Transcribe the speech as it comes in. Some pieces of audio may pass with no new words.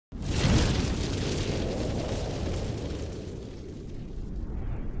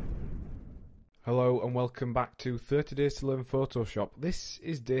Hello and welcome back to 30 Days to Learn Photoshop. This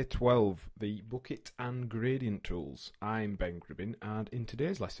is day 12, the bucket and gradient tools. I'm Ben Gribbin, and in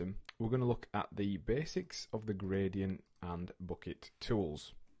today's lesson we're going to look at the basics of the gradient and bucket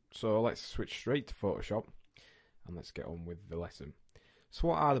tools. So let's switch straight to Photoshop and let's get on with the lesson. So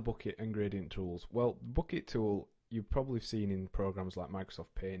what are the bucket and gradient tools? Well, the bucket tool you've probably seen in programs like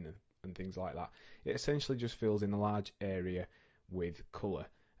Microsoft Paint and things like that. It essentially just fills in a large area with colour.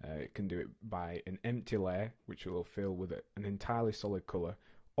 It can do it by an empty layer, which will fill with an entirely solid colour,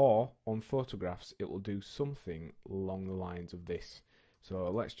 or on photographs it will do something along the lines of this. So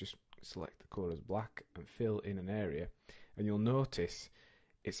let's just select the colour as black and fill in an area, and you'll notice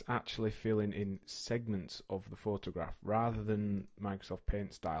it's actually filling in segments of the photograph rather than Microsoft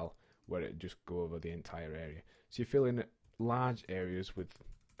Paint style where it just go over the entire area. So you fill in large areas with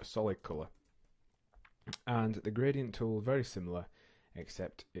a solid colour. And the gradient tool, very similar,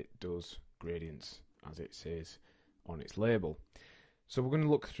 except it does gradients as it says on its label. So we're going to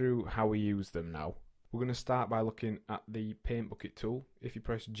look through how we use them now. We're going to start by looking at the paint bucket tool. If you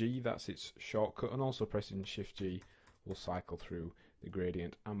press G, that's its shortcut, and also pressing Shift G will cycle through the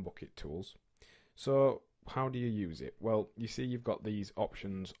gradient and bucket tools. So how do you use it? Well, you see you've got these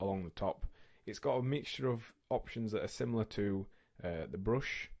options along the top. It's got a mixture of options that are similar to the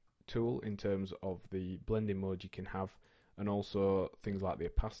brush tool in terms of the blending mode you can have, and also things like the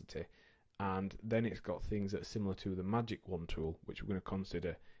opacity, and then it's got things that are similar to the magic wand tool, which we're going to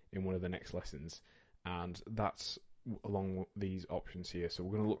consider in one of the next lessons, and that's along these options here. So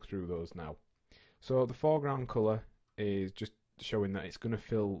we're going to look through those now. So the foreground colour is just showing that it's going to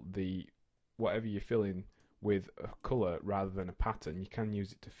fill the whatever you fill in with a colour rather than a pattern. You can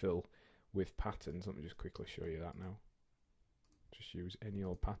use it to fill with patterns. Let me just quickly show you that now. Just use any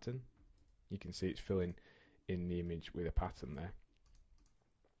old pattern. You can see it's filling in the image with a pattern there.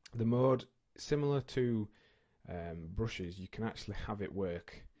 The mode, similar to brushes, you can actually have it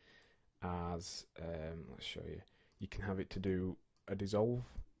work as, let's show you, you can have it to do a dissolve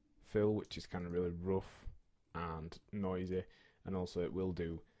fill, which is kind of really rough and noisy, and also it will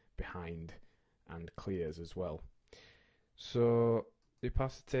do behind and clears as well. So the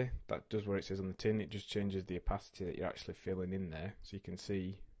opacity, that does what it says on the tin. It just changes the opacity that you're actually filling in there, so you can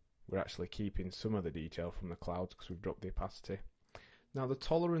see we're actually keeping some of the detail from the clouds because we've dropped the opacity. Now the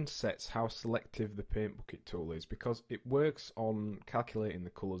tolerance sets how selective the paint bucket tool is, because it works on calculating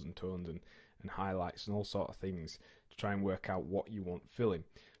the colours and tones and highlights and all sort of things to try and work out what you want filling.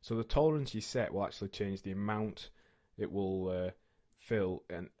 So the tolerance you set will actually change the amount it will fill,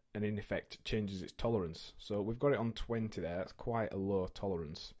 and in effect changes its tolerance. So we've got it on 20 there, that's quite a low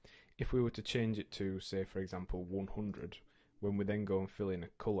tolerance. If we were to change it to, say for example, 100, when we then go and fill in a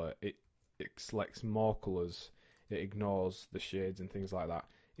colour, it selects more colours, it ignores the shades and things like that.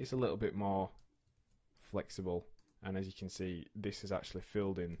 It's a little bit more flexible, and as you can see, this has actually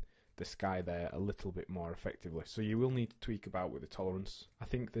filled in the sky there a little bit more effectively. So you will need to tweak about with the tolerance. I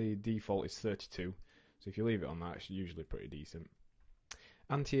think the default is 32, so if you leave it on that, it's usually pretty decent.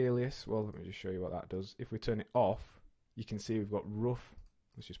 Anti-alias, well, let me just show you what that does. If we turn it off, you can see we've got rough,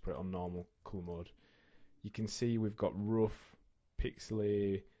 let's just put it on normal colour mode. You can see we've got rough,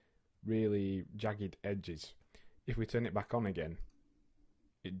 pixely, really jagged edges. If we turn it back on again,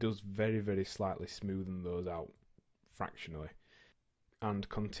 it does very, very slightly smoothen those out fractionally. And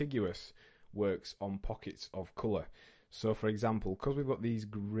contiguous works on pockets of colour. So for example, because we've got these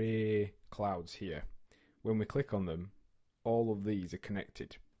grey clouds here, when we click on them, all of these are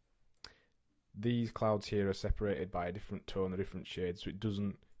connected. These clouds here are separated by a different tone or different shade, so it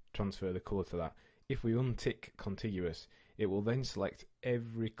doesn't transfer the colour to that. If we untick contiguous, it will then select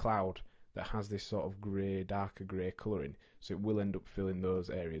every cloud that has this sort of grey, darker grey colouring, so it will end up filling those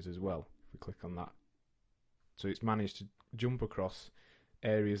areas as well if we click on that. So it's managed to jump across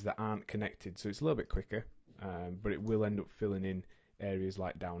areas that aren't connected, so it's a little bit quicker, but it will end up filling in areas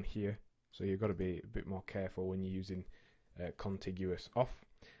like down here, so you've got to be a bit more careful when you're using contiguous off.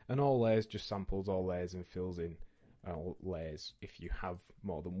 And all layers just samples all layers and fills in all layers if you have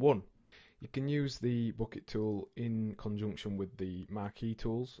more than one. You can use the bucket tool in conjunction with the marquee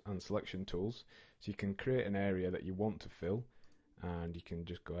tools and selection tools, so you can create an area that you want to fill, and you can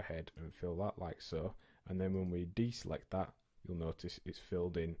just go ahead and fill that like so, and then when we deselect that, you'll notice it's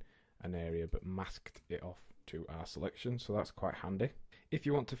filled in an area but masked it off to our selection, so that's quite handy. If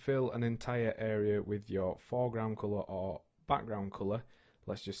you want to fill an entire area with your foreground colour or background colour,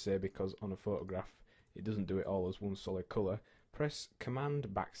 let's just say because on a photograph it doesn't do it all as one solid colour, press Command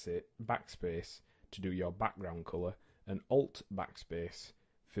backspace to do your background colour, and Alt backspace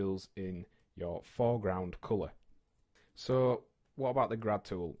fills in your foreground colour. So what about the grad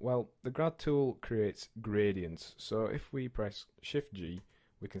tool? Well, the grad tool creates gradients. So if we press Shift G,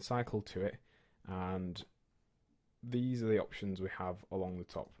 we can cycle to it, and these are the options we have along the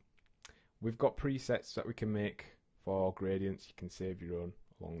top. We've got presets that we can make for gradients. You can save your own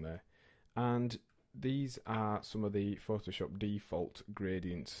along there. And these are some of the Photoshop default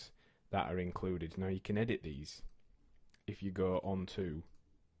gradients that are included. Now you can edit these if you go onto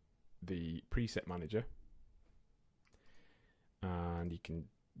the preset manager, and you can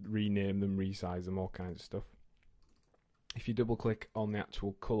rename them, resize them, all kinds of stuff. If you double click on the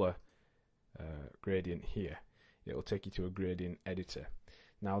actual color gradient here, it will take you to a gradient editor.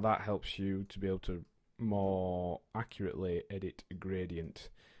 Now that helps you to be able to more accurately edit a gradient.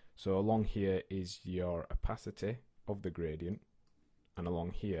 So along here is your opacity of the gradient, and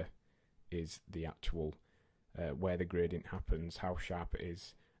along here is the actual where the gradient happens, how sharp it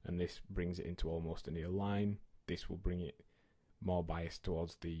is, and this brings it into almost a near line. This will bring it more biased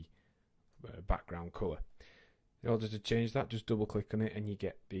towards the background colour. In order to change that, just double click on it and you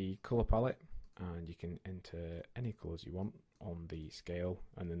get the colour palette, and you can enter any colours you want on the scale,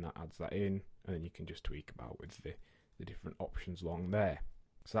 and then that adds that in, and then you can just tweak about with the different options along there.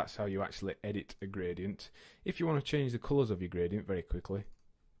 So that's how you actually edit a gradient. If you want to change the colours of your gradient very quickly,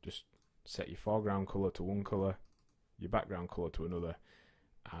 just set your foreground colour to one colour, your background colour to another,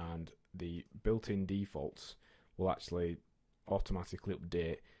 and the built-in defaults will actually automatically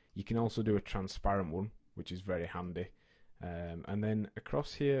update. You can also do a transparent one, which is very handy. And then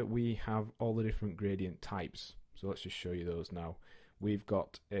across here we have all the different gradient types. So let's just show you those now. We've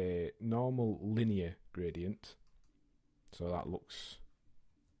got a normal linear gradient, so that looks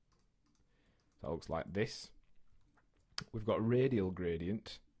like this. We've got radial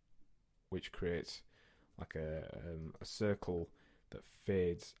gradient, which creates like a circle that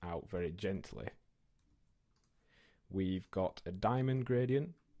fades out very gently. We've got a diamond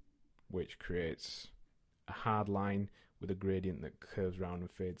gradient, which creates a hard line with a gradient that curves around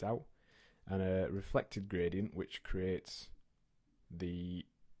and fades out, and a reflected gradient, which creates the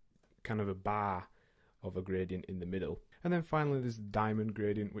kind of a bar of a gradient in the middle. And then finally there's diamond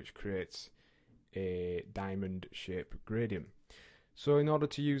gradient, which creates a diamond shape gradient. So in order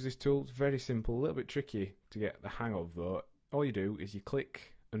to use this tool, it's very simple, a little bit tricky to get the hang of though. All you do is you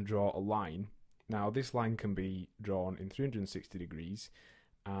click and draw a line. Now this line can be drawn in 360 degrees,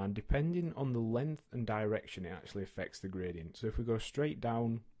 and depending on the length and direction it actually affects the gradient. So if we go straight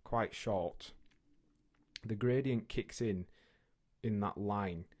down quite short, the gradient kicks in that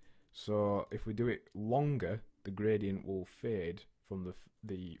line. So if we do it longer, the gradient will fade from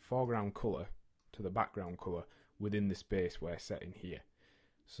the foreground colour to the background colour within the space we're setting here.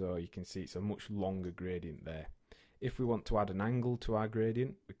 So you can see it's a much longer gradient there. If we want to add an angle to our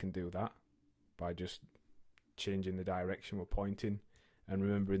gradient, we can do that by just changing the direction we're pointing, and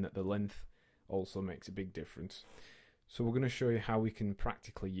remembering that the length also makes a big difference. So we're going to show you how we can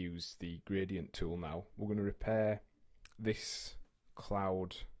practically use the gradient tool now. We're going to repair this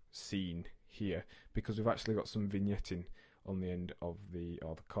cloud scene here because we've actually got some vignetting on the end of the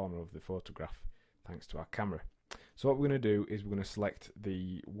corner of the photograph thanks to our camera. So what we're going to do is we're going to select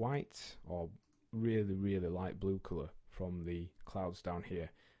the white or really light blue colour from the clouds down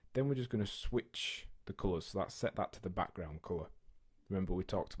here. Then we're just going to switch the colours, so that's set that to the background colour. Remember we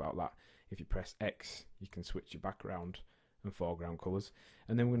talked about that. If you press X, you can switch your background and foreground colours.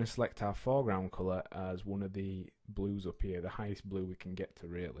 And then we're going to select our foreground colour as one of the blues up here, the highest blue we can get to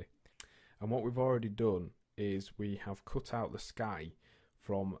really. And what we've already done is we have cut out the sky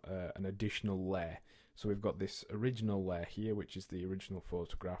from an additional layer. So we've got this original layer here, which is the original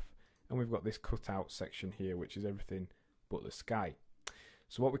photograph, and we've got this cut out section here, which is everything but the sky.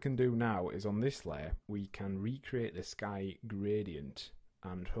 So what we can do now is on this layer we can recreate the sky gradient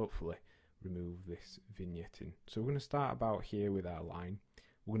and hopefully remove this vignetting. So we're going to start about here with our line.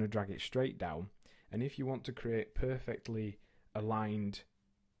 We're going to drag it straight down, and if you want to create perfectly aligned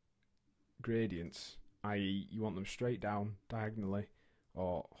gradients, i.e. you want them straight down diagonally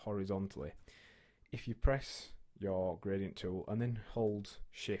or horizontally, if you press your gradient tool and then hold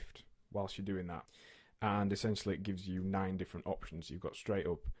shift whilst you're doing that, and essentially it gives you 9 different options. You've got straight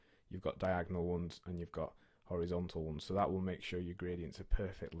up, you've got diagonal ones, and you've got horizontal ones. So that will make sure your gradients are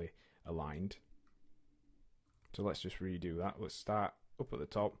perfectly aligned. So let's just redo that. Let's start up at the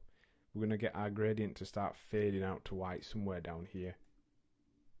top. We're going to get our gradient to start fading out to white somewhere down here.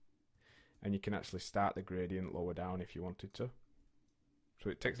 And you can actually start the gradient lower down if you wanted to. So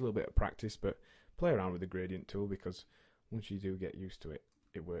it takes a little bit of practice, but play around with the gradient tool, because once you do get used to it,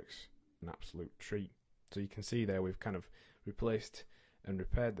 it works an absolute treat. So you can see there we've kind of replaced and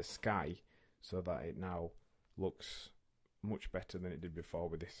repaired the sky so that it now looks much better than it did before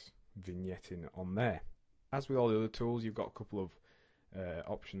with this vignetting on there. As with all the other tools, you've got a couple of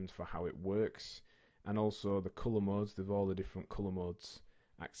options for how it works, and also the colour modes. There's all the different colour modes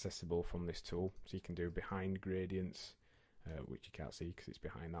accessible from this tool, so you can do behind gradients, which you can't see because it's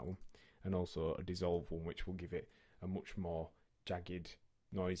behind that one, and also a dissolve one, which will give it a much more jagged,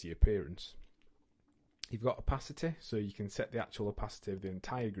 noisy appearance. You've got opacity, so you can set the actual opacity of the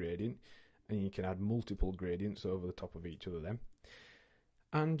entire gradient, and you can add multiple gradients over the top of each other then.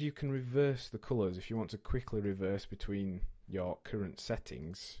 And you can reverse the colours if you want to quickly reverse between your current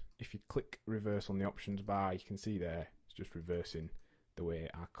settings. If you click reverse on the options bar, you can see there it's just reversing the way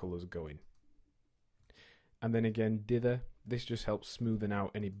our colours are going. And then again, dither, this just helps smoothen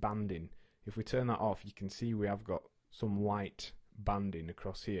out any banding. If we turn that off, you can see we have got some light banding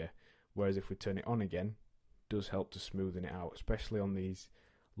across here, whereas if we turn it on again, it does help to smoothen it out, especially on these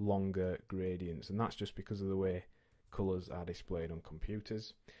longer gradients, and that's just because of the way colours are displayed on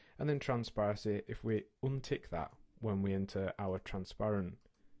computers. And then transparency, if we untick that when we enter our transparent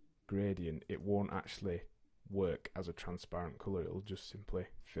gradient, it won't actually work as a transparent colour, it'll just simply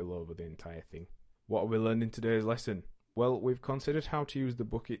fill over the entire thing. What have we learned in today's lesson? Well, we've considered how to use the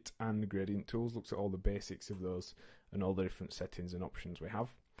bucket and gradient tools, looked at all the basics of those and all the different settings and options we have.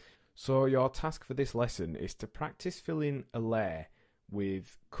 So your task for this lesson is to practice filling a layer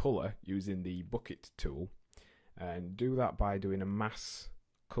with colour using the bucket tool, and do that by doing a mass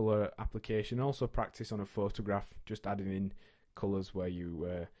colour application. Also practice on a photograph, just adding in colours where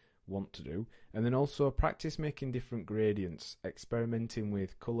you want to do, and then also practice making different gradients, experimenting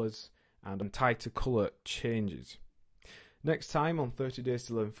with colours and tighter colour changes. Next time on 30 Days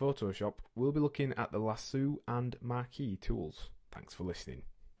to Learn Photoshop, we'll be looking at the lasso and marquee tools. Thanks for listening.